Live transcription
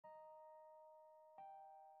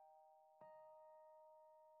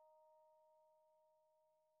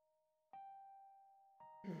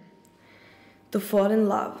To fall in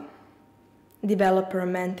love, develop a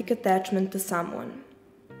romantic attachment to someone,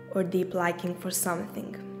 or deep liking for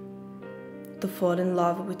something. To fall in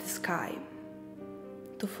love with the sky,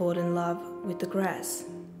 to fall in love with the grass,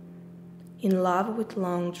 in love with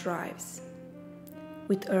long drives,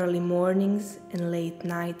 with early mornings and late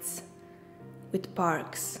nights, with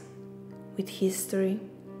parks, with history,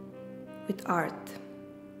 with art.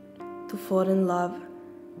 To fall in love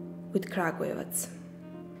with Kragujevac.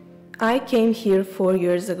 I came here 4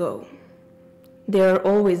 years ago. There are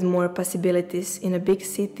always more possibilities in a big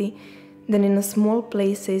city than in a small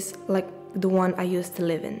places like the one I used to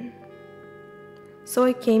live in. So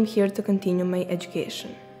I came here to continue my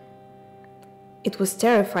education. It was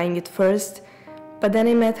terrifying at first, but then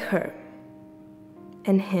I met her,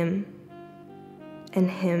 and him, and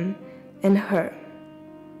him, and her.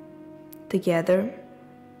 Together,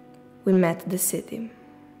 we met the city.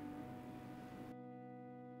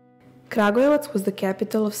 Kragujevac was the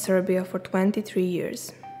capital of Serbia for 23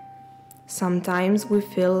 years. Sometimes we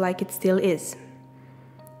feel like it still is.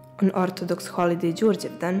 On Orthodox holiday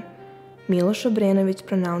Đurđevdan, Miloš Obrenović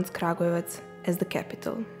pronounced Kragujevac as the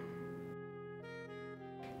capital.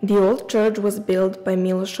 The old church was built by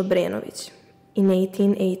Miloš Obrenović in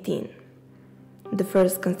 1818. The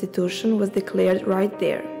first constitution was declared right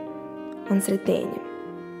there, on Sretenje,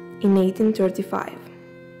 in 1835.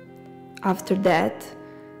 After that,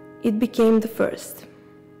 it became the first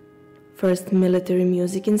military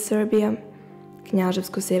music in Serbia,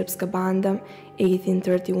 Knjaževsko-Serbska banda,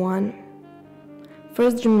 1831,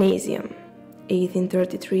 first gymnasium,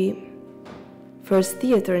 1833, first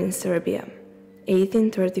theater in Serbia,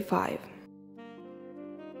 1835.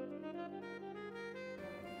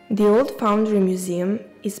 The old Foundry Museum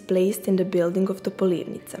is placed in the building of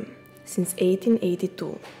Topolivnica since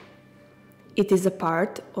 1882. It is a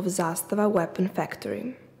part of Zastava weapon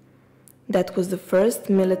factory. That was the first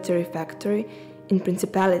military factory in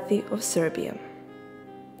Principality of Serbia.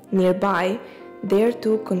 Nearby, there are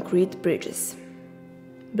 2 concrete bridges.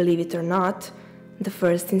 Believe it or not, the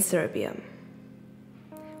first in Serbia.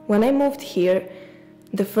 When I moved here,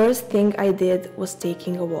 the first thing I did was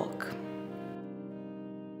taking a walk.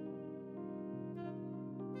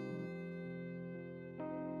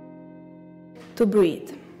 To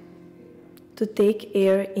breathe, to take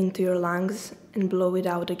air into your lungs and blow it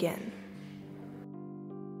out again.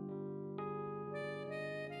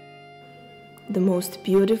 The most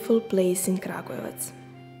beautiful place in Kragujevac,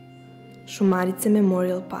 Šumarice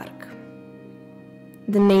Memorial Park.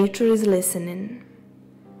 The nature is listening.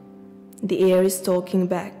 The air is talking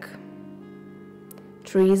back.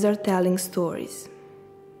 Trees are telling stories.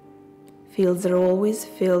 Fields are always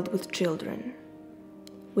filled with children,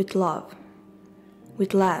 with love,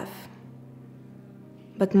 with laugh,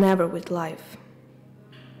 but never with life.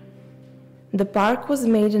 The park was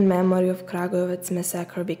made in memory of Kragujevac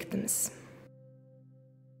massacre victims.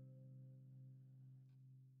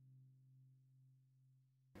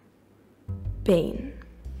 Pain.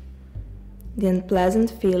 The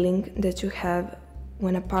unpleasant feeling that you have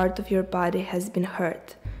when a part of your body has been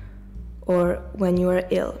hurt or when you are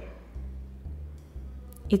ill.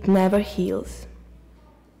 It never heals.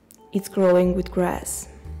 It's growing with grass.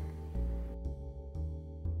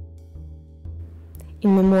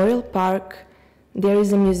 In Memorial Park, there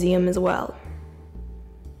is a museum as well,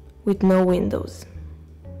 with no windows,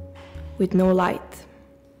 with no light.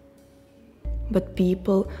 But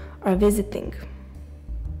people are visiting.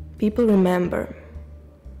 People remember.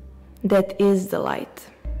 That is the light.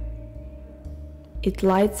 It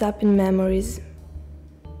lights up in memories,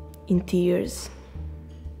 in tears,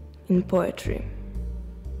 in poetry.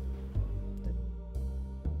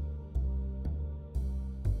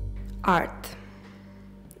 Art.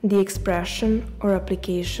 The expression or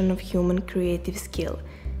application of human creative skill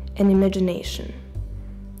and imagination,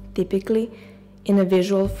 typically in a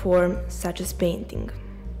visual form such as painting.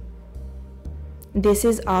 This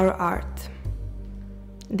is our art.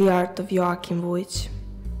 The art of Joakim Vujić,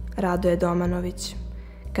 Radoje Domanović,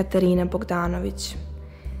 Katarina Bogdanović,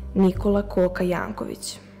 Nikola Koka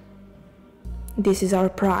Janković. This is our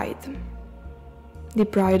pride. The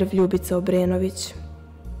pride of Ljubica Obrenović,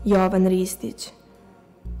 Jovan Ristić,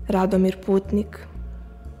 Radomir Putnik,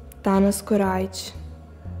 Tanas Korajić,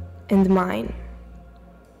 and mine.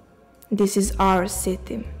 This is our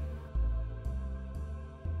city.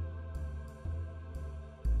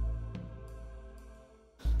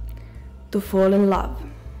 To fall in love,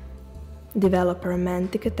 develop a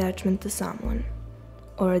romantic attachment to someone,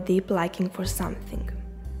 or a deep liking for something.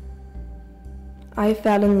 I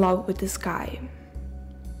fell in love with the sky.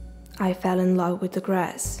 I fell in love with the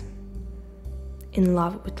grass. in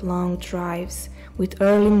love with long drives, with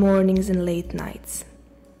early mornings and late nights,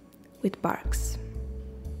 with parks,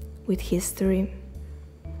 with history,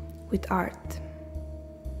 with art.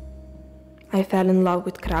 I fell in love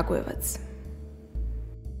with Kragujevac.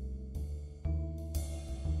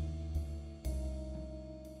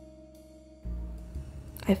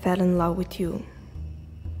 I fell in love with you.